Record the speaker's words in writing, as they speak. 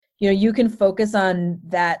you can focus on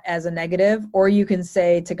that as a negative, or you can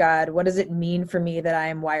say to God, what does it mean for me that I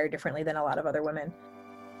am wired differently than a lot of other women?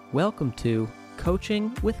 Welcome to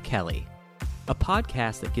Coaching with Kelly, a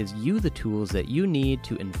podcast that gives you the tools that you need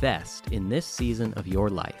to invest in this season of your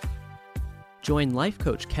life. Join life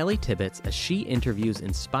coach Kelly Tibbetts as she interviews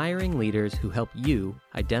inspiring leaders who help you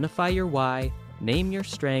identify your why, name your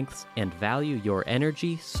strengths, and value your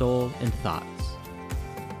energy, soul, and thoughts.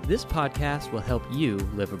 This podcast will help you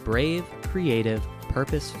live a brave, creative,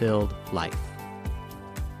 purpose-filled life.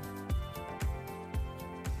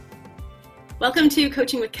 Welcome to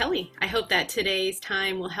Coaching with Kelly. I hope that today's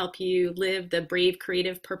time will help you live the brave,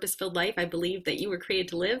 creative, purpose-filled life I believe that you were created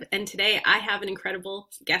to live. And today I have an incredible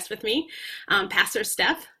guest with me. Pastor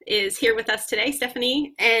Steph is here with us today,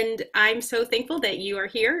 Stephanie, and I'm so thankful that you are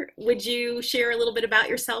here. Would you share a little bit about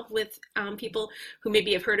yourself with people who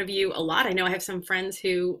maybe have heard of you a lot? I know I have some friends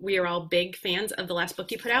who we are all big fans of the last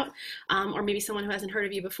book you put out, or maybe someone who hasn't heard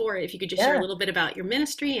of you before. If you could just share a little bit about your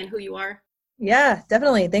ministry and who you are. Yeah,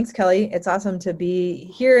 definitely. Thanks, Kelly. It's awesome to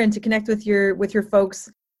be here and to connect with your folks.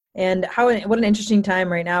 And what an interesting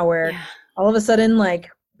time right now where all of a sudden, like,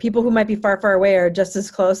 people who might be far, far away are just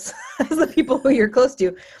as close as the people who you're close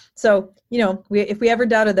to. So, if we ever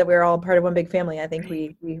doubted that we were all part of one big family, I think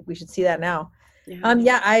we should see that now.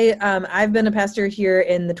 I've been a pastor here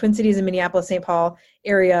in the Twin Cities in Minneapolis, St. Paul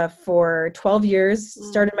area for 12 years.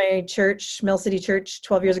 Started my church, Mill City Church,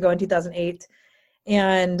 12 years ago in 2008.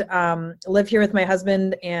 And live here with my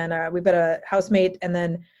husband, and we've got a housemate and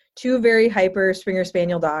then two very hyper Springer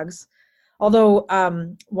Spaniel dogs. Although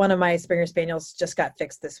one of my Springer Spaniels just got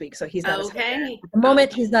fixed this week, so he's not as hyper. At the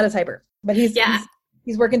moment, he's not as hyper, but he's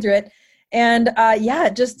working through it. And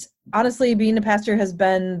just honestly, being a pastor has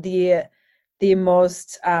been the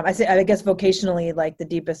most, I guess vocationally, like the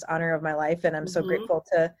deepest honor of my life. And I'm so grateful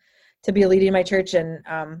to be leading my church. And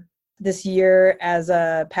this year as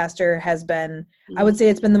a pastor has been, I would say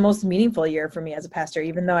it's been the most meaningful year for me as a pastor,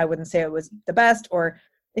 even though I wouldn't say it was the best or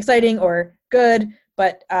exciting or good,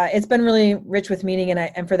 but it's been really rich with meaning.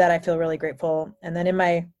 And for that, I feel really grateful. And then in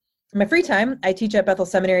my free time, I teach at Bethel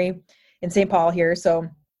Seminary in St. Paul here. So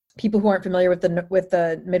people who aren't familiar with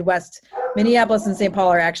the Midwest, Minneapolis and St. Paul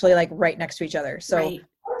are actually like right next to each other. So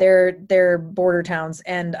they're border towns.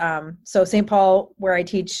 And so St. Paul, where I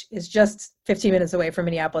teach, is just 15 minutes away from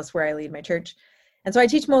Minneapolis, where I lead my church. And so I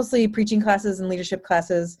teach mostly preaching classes and leadership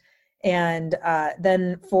classes. And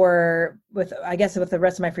then with the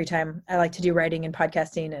rest of my free time, I like to do writing and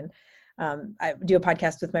podcasting. And I do a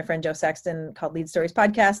podcast with my friend Joe Saxton called Lead Stories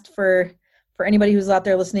Podcast for anybody who's out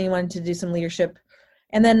there listening and wanting to do some leadership.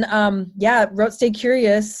 And then, wrote Stay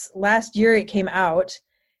Curious. Last year it came out.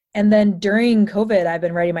 And then during COVID, I've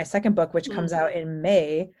been writing my second book, which comes out in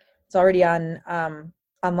May. It's already on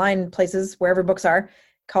online places, wherever books are,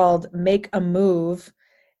 called Make a Move.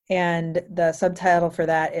 And the subtitle for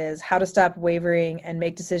that is How to Stop Wavering and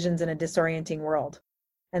Make Decisions in a Disorienting World.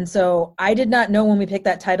 And so I did not know when we picked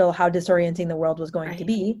that title how disorienting the world was going to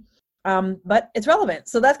be, but it's relevant.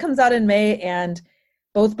 So that comes out in May, and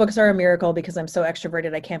both books are a miracle because I'm so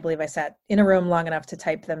extroverted. I can't believe I sat in a room long enough to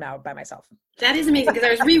type them out by myself. That is amazing, because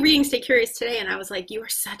I was rereading Stay Curious today, and I was like, you are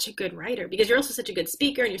such a good writer because you're also such a good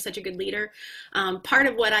speaker and you're such a good leader. Part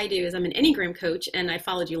of what I do is I'm an Enneagram coach, and I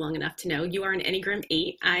followed you long enough to know you are an Enneagram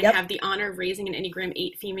 8. I have the honor of raising an Enneagram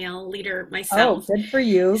 8 female leader myself. Oh, good for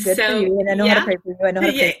you. Good for you. And I know how to pray for you. I know how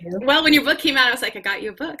to pray for you. Well, when your book came out, I was like, I got you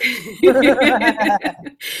a book.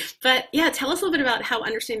 But tell us a little bit about how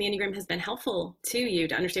understanding the Enneagram has been helpful to you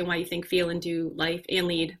to understand why you think, feel, and do life and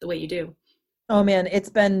lead the way you do. Oh man, it's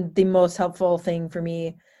been the most helpful thing for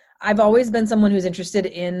me. I've always been someone who's interested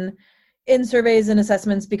in surveys and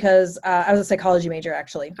assessments because I was a psychology major,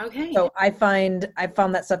 actually. Okay. So I found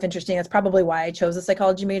that stuff interesting. That's probably why I chose a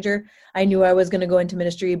psychology major. I knew I was going to go into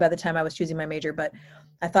ministry by the time I was choosing my major, but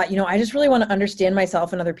I thought, I just really want to understand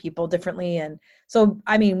myself and other people differently. And so,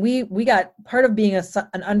 I mean, we got part of being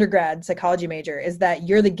an undergrad psychology major is that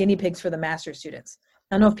you're the guinea pigs for the master's students.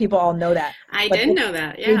 I don't know if people all know that. I didn't know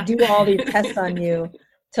that. Yeah. They do all these tests on you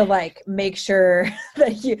to like make sure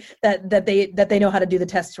that they know how to do the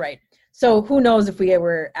tests right. So who knows if we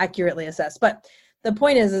were accurately assessed. But the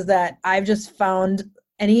point is that I've just found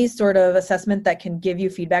any sort of assessment that can give you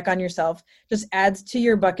feedback on yourself just adds to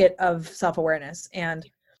your bucket of self-awareness. And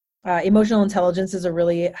emotional intelligence is a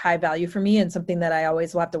really high value for me and something that I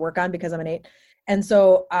always will have to work on because I'm an 8. And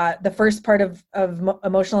so the first part of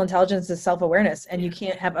emotional intelligence is self-awareness, and you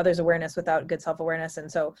can't have others' awareness without good self-awareness.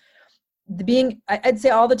 And so I'd say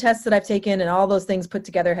all the tests that I've taken and all those things put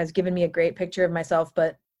together has given me a great picture of myself.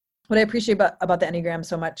 But what I appreciate about the Enneagram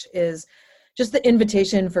so much is just the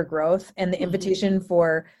invitation for growth and the invitation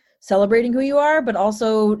for celebrating who you are, but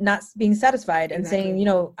also not being satisfied and Exactly. saying, you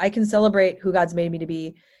know, I can celebrate who God's made me to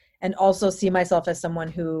be and also see myself as someone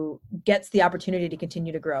who gets the opportunity to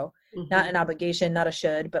continue to grow, not an obligation, not a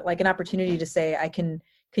should, but like an opportunity to say I can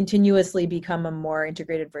continuously become a more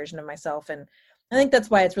integrated version of myself. And I think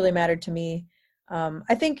that's why it's really mattered to me.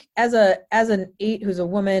 I think as an 8 who's a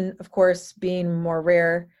woman, of course, being more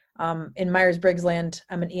rare, in Myers-Briggs land,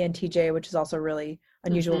 I'm an ENTJ, which is also really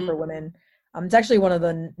unusual for women. It's actually one of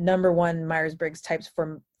the number one Myers-Briggs types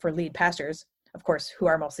for lead pastors, of course, who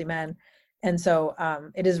are mostly men. And so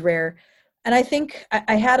it is rare. And I think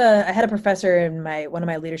I had a professor in one of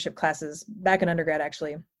my leadership classes back in undergrad,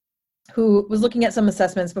 actually, who was looking at some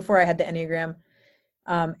assessments before I had the Enneagram.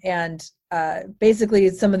 Basically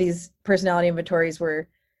some of these personality inventories were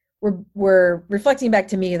reflecting back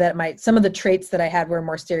to me that some of the traits that I had were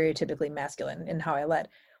more stereotypically masculine in how I led.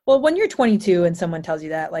 Well, when you're 22 and someone tells you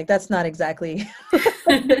that, like, that's not exactly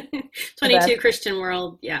 22 Christian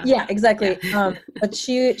world. Yeah. Yeah, exactly. Yeah. But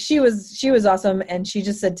she was awesome. And she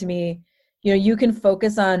just said to me, you know, you can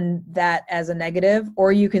focus on that as a negative,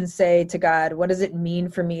 or you can say to God, what does it mean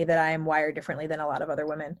for me that I am wired differently than a lot of other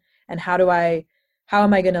women? And how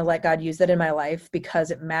am I going to let God use that in my life? Because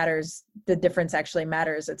it matters. The difference actually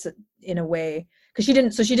matters. It's in a way, because she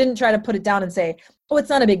didn't try to put it down and say, oh, it's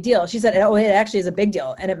not a big deal. She said, oh, it actually is a big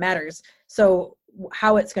deal and it matters. So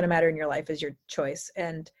how it's going to matter in your life is your choice.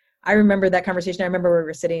 And I remember that conversation. I remember we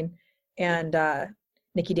were sitting, and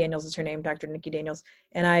Nikki Daniels is her name, Dr. Nikki Daniels.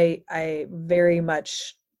 And I very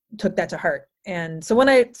much took that to heart. And so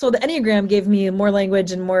the Enneagram gave me more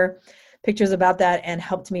language and more pictures about that, and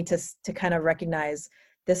helped me to kind of recognize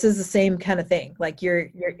this is the same kind of thing. Like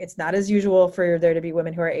it's not as usual for there to be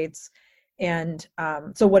women who are 8s. And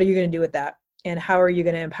so what are you going to do with that? And how are you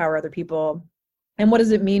going to empower other people? And what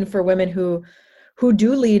does it mean for women who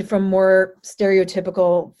do lead from more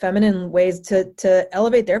stereotypical feminine ways to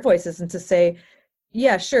elevate their voices and to say,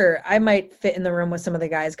 yeah, sure, I might fit in the room with some of the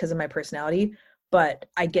guys because of my personality, but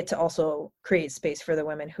I get to also create space for the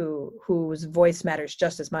women whose voice matters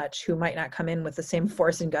just as much, who might not come in with the same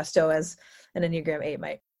force and gusto as an Enneagram 8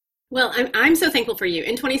 might. Well, I'm so thankful for you.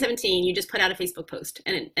 In 2017, you just put out a Facebook post,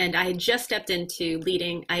 and I had just stepped into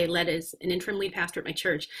leading. I led as an interim lead pastor at my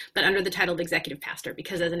church, but under the title of executive pastor,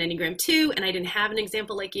 because as an Enneagram 2, and I didn't have an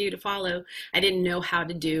example like you to follow, I didn't know how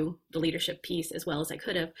to do the leadership piece as well as I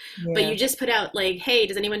could have. Yeah. But you just put out like, hey,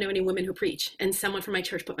 does anyone know any women who preach? And someone from my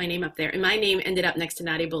church put my name up there, and my name ended up next to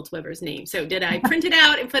Nadia Boltz-Weber's name. So did I print it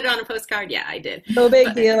out and put it on a postcard? Yeah, I did. No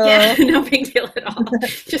big deal. Yeah, no big deal at all.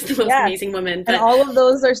 Just the most amazing woman. But, and all of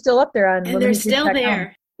those are still up there on and they're still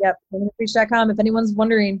there. Yep, womenwhopreach.com if anyone's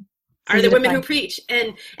wondering. Are the women who preach.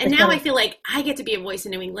 And now I feel like I get to be a voice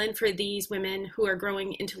in New England for these women who are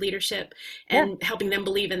growing into leadership and helping them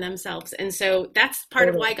believe in themselves. And so that's part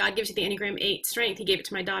of why God gives you the Enneagram 8 strength. He gave it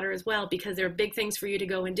to my daughter as well, because there are big things for you to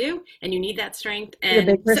go and do, and you need that strength. And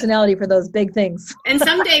a big personality for those big things. And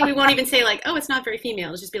someday we won't even say like, oh, it's not very female.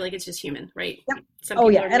 It'll just be like, it's just human, right? Yep.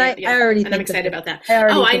 And I already think I'm excited about that.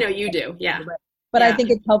 I know you do. Yeah. But I think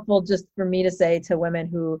it's helpful just for me to say to women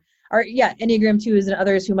who are, Enneagram 2s and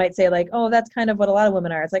others who might say like, oh, that's kind of what a lot of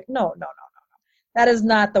women are. It's like, no. That is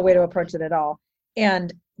not the way to approach it at all.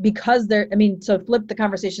 And because so flip the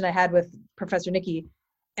conversation I had with Professor Nikki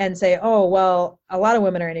and say, oh, well, a lot of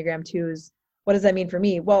women are Enneagram 2s. What does that mean for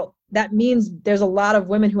me? Well, that means there's a lot of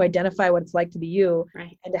women who identify what it's like to be you,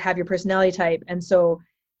 right, and to have your personality type. And so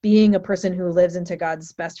being a person who lives into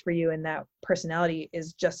God's best for you in that personality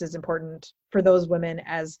is just as important for those women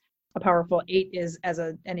as a powerful 8 is as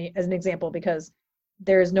an example, because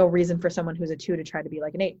there is no reason for someone who's a 2 to try to be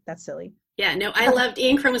like an 8. That's silly. Yeah, no, I loved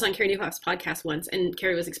Ian Crum was on Carey Nieuwhof's podcast once, and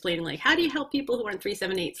Carey was explaining like, how do you help people who aren't 3,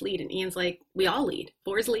 7, 8s lead? And Ian's like, we all lead.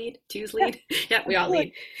 4s lead, 2s lead. Yeah, we all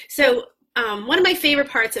lead. So one of my favorite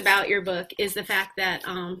parts about your book is the fact that,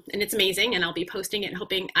 and it's amazing, and I'll be posting it,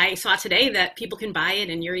 hoping. I saw today that people can buy it,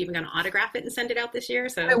 and you're even going to autograph it and send it out this year.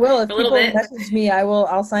 So I will. If people message me,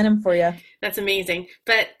 I'll sign them for you. That's amazing.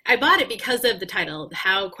 But I bought it because of the title,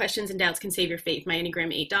 How Questions and Doubts Can Save Your Faith. My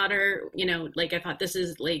Enneagram 8 daughter, I thought this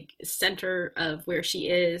is like center of where she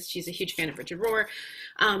is. She's a huge fan of Richard Rohr.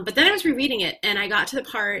 But then I was rereading it, and I got to the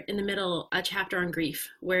part in the middle, a chapter on grief,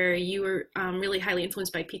 where you were really highly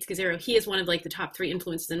influenced by Pete Scazzero. He is one of like the top 3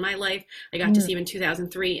 influences in my life. I got to see him in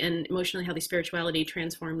 2003, and Emotionally Healthy Spirituality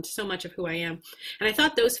transformed so much of who I am. And I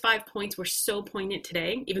thought those 5 points were so poignant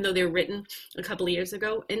today, even though they were written a couple of years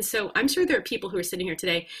ago. And so I'm sure there are people who are sitting here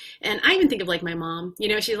today, and I even think of like my mom, you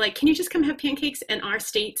know, she's like, can you just come have pancakes? And our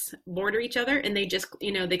states border each other, and they just,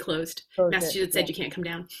 you know, they closed. Massachusetts said you can't come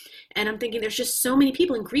down. And I'm thinking there's just so many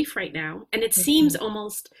people in grief right now. And it seems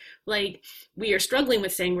almost like we are struggling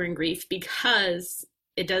with saying we're in grief because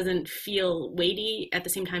it doesn't feel weighty. At the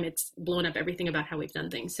same time, it's blown up everything about how we've done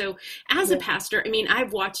things. So as a pastor, I mean,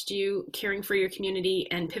 I've watched you caring for your community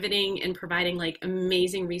and pivoting and providing like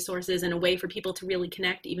amazing resources and a way for people to really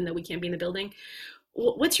connect, even though we can't be in the building.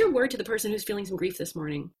 What's your word to the person who's feeling some grief this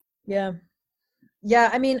morning?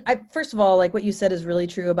 Yeah, I mean, first of all, like what you said is really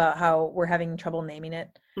true about how we're having trouble naming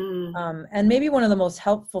it. And maybe one of the most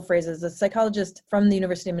helpful phrases, a psychologist from the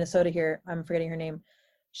University of Minnesota here, I'm forgetting her name,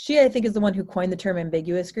 she, I think, is the one who coined the term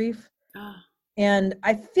ambiguous grief. And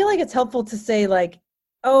I feel like it's helpful to say like,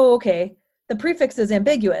 oh, okay, the prefix is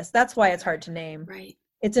ambiguous. That's why it's hard to name. Right.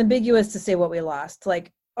 It's ambiguous to say what we lost.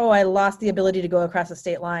 Like, oh, I lost the ability to go across a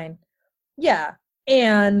state line. Yeah.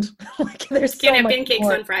 And like, there's so can't much have pancakes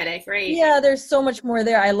more. On Friday, right? Yeah, there's so much more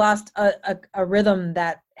there. I lost a rhythm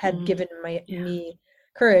that had given me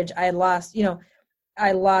courage. I lost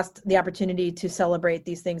the opportunity to celebrate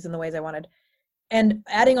these things in the ways I wanted. And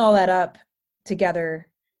adding all that up together,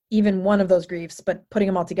 even one of those griefs, but putting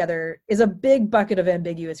them all together is a big bucket of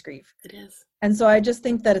ambiguous grief. It is. And so I just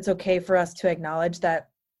think that it's okay for us to acknowledge that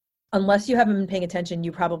unless you haven't been paying attention,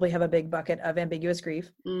 you probably have a big bucket of ambiguous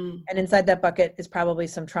grief. And inside that bucket is probably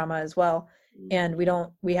some trauma as well. And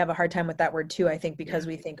we have a hard time with that word too, I think, because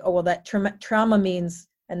we think, oh, well, that trauma means,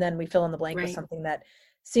 and then we fill in the blank with something that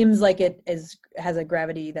seems like it has a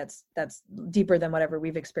gravity that's deeper than whatever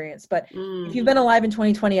we've experienced. But if you've been alive in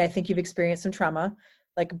 2020, I think you've experienced some trauma.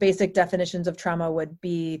 Like basic definitions of trauma would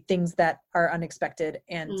be things that are unexpected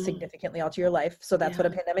and significantly alter your life. So that's what a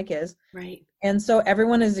pandemic is. Right. And so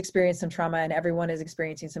everyone has experienced some trauma and everyone is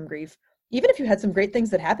experiencing some grief. Even if you had some great things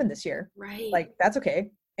that happened this year, right? Like that's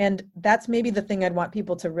okay. And that's maybe the thing I'd want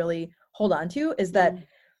people to really hold on to is that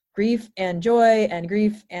grief and joy and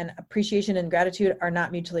grief and appreciation and gratitude are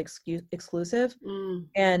not mutually exclusive.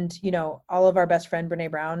 And, you know, all of our best friend,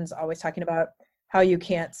 Brene Brown, is always talking about how you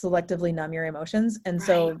can't selectively numb your emotions. And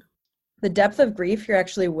so the depth of grief you're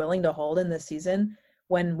actually willing to hold in this season,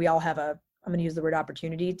 when we all have I'm going to use the word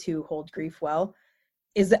opportunity to hold grief well,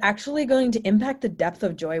 is actually going to impact the depth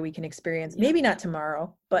of joy we can experience. Maybe not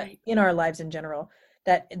tomorrow, but in our lives in general,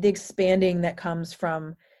 that the expanding that comes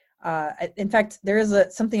from, in fact, there is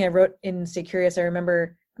something I wrote in Stay Curious. I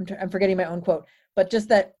remember, I'm forgetting my own quote, but just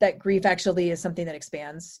that grief actually is something that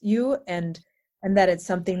expands you and that it's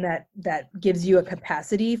something that gives you a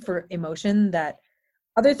capacity for emotion that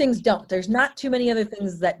other things don't. There's not too many other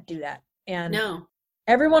things that do that. And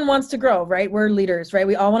everyone wants to grow, right? We're leaders, right?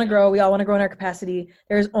 We all want to grow. We all want to grow in our capacity.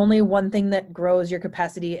 There's only one thing that grows your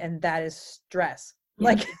capacity, and that is stress.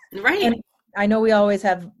 Like, and I know we always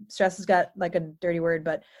have, stress has got like a dirty word,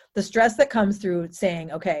 but the stress that comes through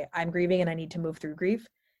saying, okay, I'm grieving and I need to move through grief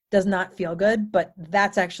does not feel good, but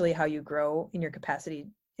that's actually how you grow in your capacity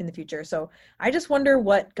in the future. So I just wonder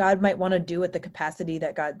what God might want to do with the capacity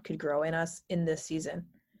that God could grow in us in this season.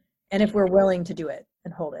 And if we're willing to do it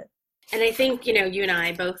and hold it. And I think, you know, you and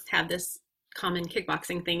I both have this common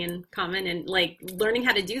kickboxing thing in common, and like learning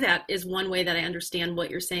how to do that is one way that I understand what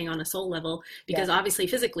you're saying on a soul level, because obviously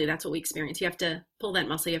physically that's what we experience. You have to pull that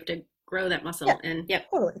muscle, you have to grow that muscle. And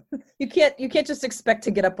totally. You can't just expect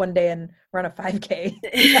to get up one day and run a 5K.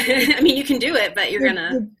 I mean, you can do it, but you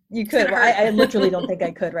could. Well, I literally don't think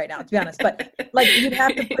I could right now, to be honest, but like you'd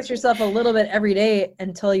have to push yourself a little bit every day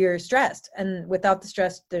until you're stressed, and without the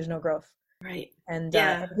stress there's no growth. Right. And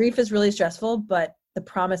grief is really stressful, but the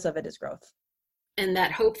promise of it is growth. And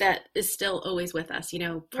that hope that is still always with us. You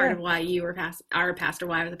know, part of why you were our pastor,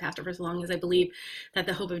 why I was a pastor for so long, is I believe that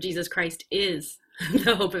the hope of Jesus Christ is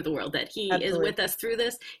the hope of the world, that he is with us through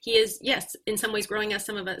this. He is, yes, in some ways growing us.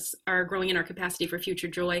 Some of us are growing in our capacity for future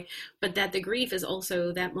joy, but that the grief is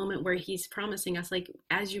also that moment where he's promising us, like,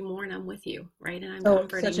 as you mourn, I'm with you, right? And I'm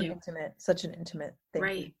comforting you. Such an intimate thing.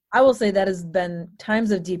 Right. I will say that has been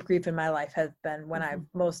times of deep grief in my life have been when I've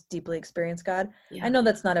most deeply experienced God. I know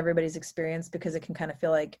that's not everybody's experience, because it can kind of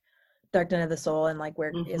feel like dark night of the soul and like,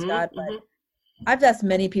 where is God? But I've asked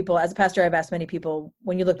many people, as a pastor, I've asked many people,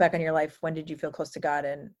 when you look back on your life, when did you feel close to God?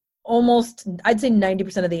 And almost, I'd say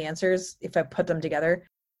 90% of the answers, if I put them together,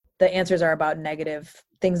 the answers are about negative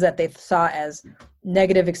things that they saw as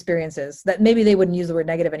negative experiences, that maybe they wouldn't use the word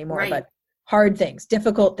negative anymore, but hard things,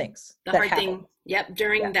 difficult things. The hard thing. Yep.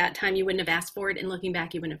 During that time, you wouldn't have asked for it. And looking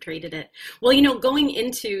back, you wouldn't have traded it. Well, going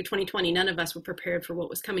into 2020, none of us were prepared for what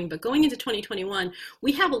was coming. But going into 2021,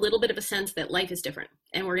 we have a little bit of a sense that life is different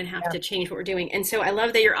and we're going to have to change what we're doing. And so I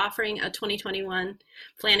love that you're offering a 2021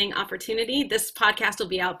 planning opportunity. This podcast will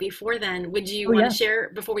be out before then. Would you want to share,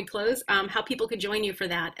 before we close, how people could join you for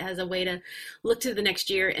that as a way to look to the next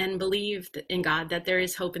year and believe in God, that there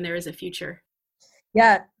is hope and there is a future?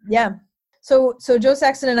 Yeah. So Joe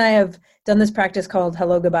Saxton and I have done this practice called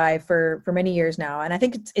Hello Goodbye for many years now. And I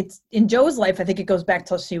think it's in Joe's life, I think it goes back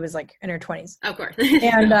till she was like in her 20s. Of course.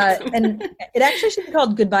 And and it actually should be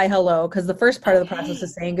called Goodbye Hello, because the first part of the process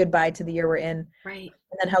is saying goodbye to the year we're in. Right.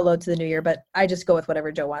 And then hello to the new year. But I just go with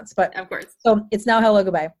whatever Joe wants. But of course. So it's now Hello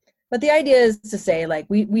Goodbye. But the idea is to say, like,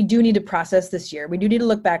 we do need to process this year. We do need to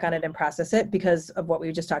look back on it and process it because of what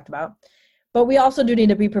we just talked about. But we also do need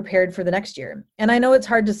to be prepared for the next year. And I know it's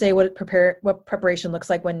hard to say what preparation looks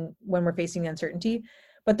like when we're facing uncertainty,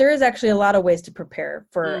 but there is actually a lot of ways to prepare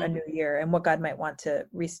for a new year and what God might want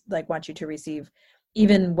you to receive,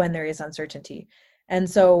 even when there is uncertainty. And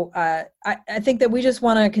so I think that we just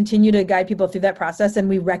want to continue to guide people through that process, and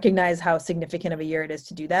we recognize how significant of a year it is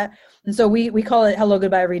to do that. And so we call it Hello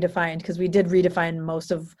Goodbye Redefined, because we did redefine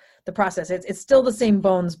most of the process. It's still the same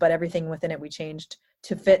bones, but everything within it we changed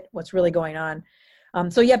to fit what's really going on.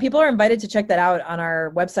 So people are invited to check that out on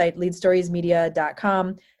our website,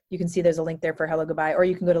 leadstoriesmedia.com. You can see there's a link there for Hello Goodbye, or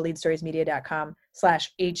you can go to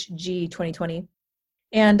leadstoriesmedia.com/HG2020.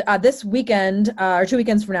 And this weekend, or 2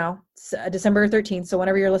 weekends from now, December 13th, so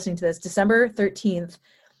whenever you're listening to this, December 13th,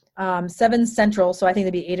 7 Central, so I think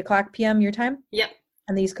it'd be 8 o'clock p.m. your time. Yep.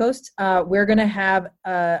 On the East Coast, we're going to have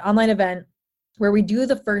an online event where we do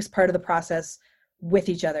the first part of the process with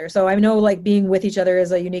each other. So I know, like, being with each other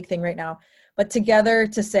is a unique thing right now, but together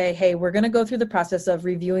to say, hey, we're going to go through the process of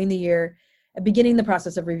reviewing the year, beginning the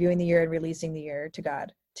process of reviewing the year and releasing the year to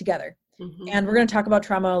God together. Mm-hmm. And we're going to talk about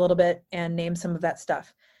trauma a little bit and name some of that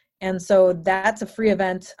stuff. And so that's a free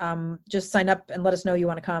event. Just sign up and let us know you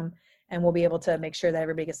want to come, and we'll be able to make sure that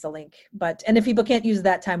everybody gets the link. And if people can't use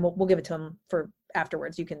that time, we'll give it to them for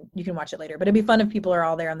afterwards. You can watch it later, but it'd be fun if people are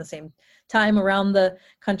all there on the same time around the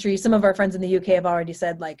country. Some of our friends in the UK have already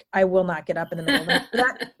said, like, I will not get up in the middle of the night for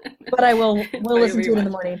that, but we'll listen to it in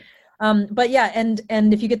the morning. But yeah,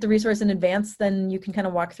 and if you get the resource in advance, then you can kind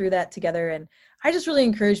of walk through that together. And I just really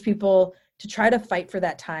encourage people to try to fight for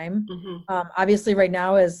that time. Mm-hmm. Obviously right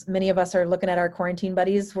now, as many of us are looking at our quarantine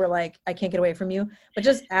buddies, we're like, I can't get away from you, but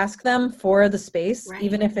just ask them for the space, right,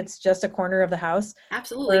 even if it's just a corner of the house.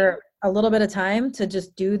 Absolutely. For a little bit of time to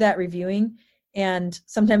just do that reviewing. And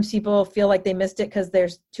sometimes people feel like they missed it because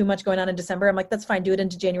there's too much going on in December. I'm like, that's fine. Do it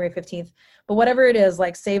into January 15th. But whatever it is,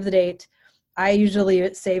 like, save the date. I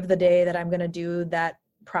usually save the day that I'm going to do that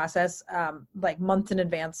process, like months in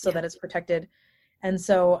advance, so that it's protected. And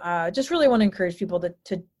so just really want to encourage people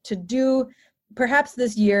to do, perhaps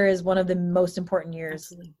this year is one of the most important years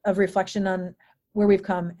Absolutely. Of reflection on where we've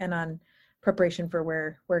come and on preparation for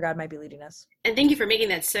where God might be leading us. And thank you for making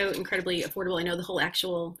that so incredibly affordable. I know the whole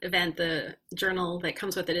actual event, the journal that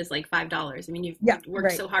comes with it, is like $5. I mean, you've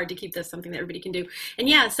worked so hard to keep this something that everybody can do. And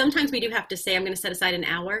yeah, sometimes we do have to say, I'm going to set aside an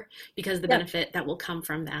hour because of the benefit that will come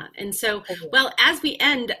from that. And so, well, as we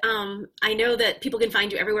end, I know that people can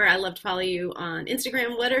find you everywhere. I love to follow you on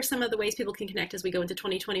Instagram. What are some of the ways people can connect as we go into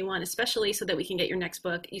 2021, especially so that we can get your next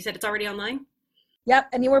book? You said it's already online? Yep.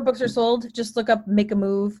 Anywhere books are sold, just look up Make a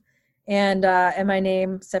Move. And my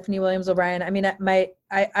name, Stephanie Williams O'Brien. I mean,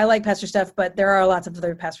 I like Pastor Steph, but there are lots of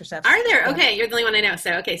other Pastor Stephs. Are there? Okay, you're the only one I know.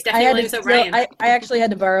 So, okay, Stephanie Williams O'Brien. I actually had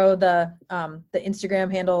to borrow the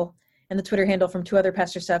Instagram handle and the Twitter handle from 2 other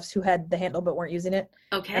Pastor Stephs who had the handle but weren't using it.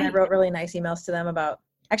 Okay. And I wrote really nice emails to them about.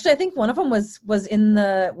 Actually, I think one of them was in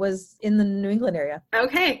the New England area.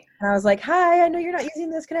 Okay. And I was like, "Hi, I know you're not using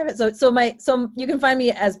this. Can I have it?" So you can find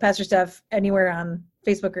me as Pastor Steph anywhere on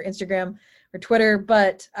Facebook or Instagram or Twitter,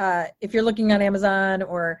 but if you're looking on Amazon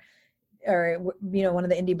or one of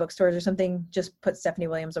the indie bookstores or something, just put Stephanie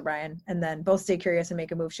Williams O'Brien, and then both Stay Curious and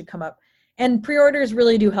Make a Move should come up. And pre-orders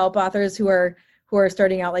really do help authors who are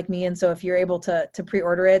starting out like me, and so if you're able to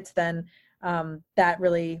pre-order it, then that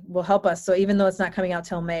really will help us. So even though it's not coming out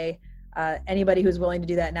till May, anybody who's willing to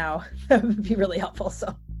do that now would be really helpful.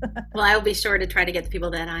 So well, I will be sure to try to get the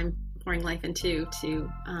people that I'm pouring life into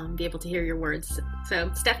to be able to hear your words.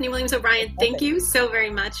 So Stephanie Williams O'Brien, thank you so very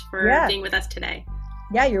much for being with us today.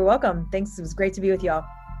 Yeah, you're welcome. Thanks. It was great to be with y'all.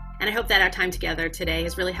 And I hope that our time together today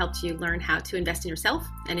has really helped you learn how to invest in yourself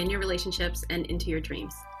and in your relationships and into your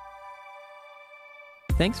dreams.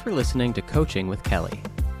 Thanks for listening to Coaching with Kelly.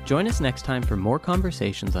 Join us next time for more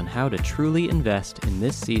conversations on how to truly invest in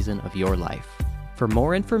this season of your life. For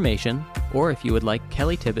more information, or if you would like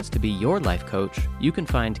Kelly Tibbetts to be your life coach, you can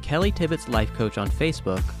find Kelly Tibbetts Life Coach on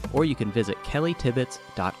Facebook, or you can visit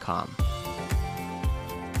kellytibbetts.com.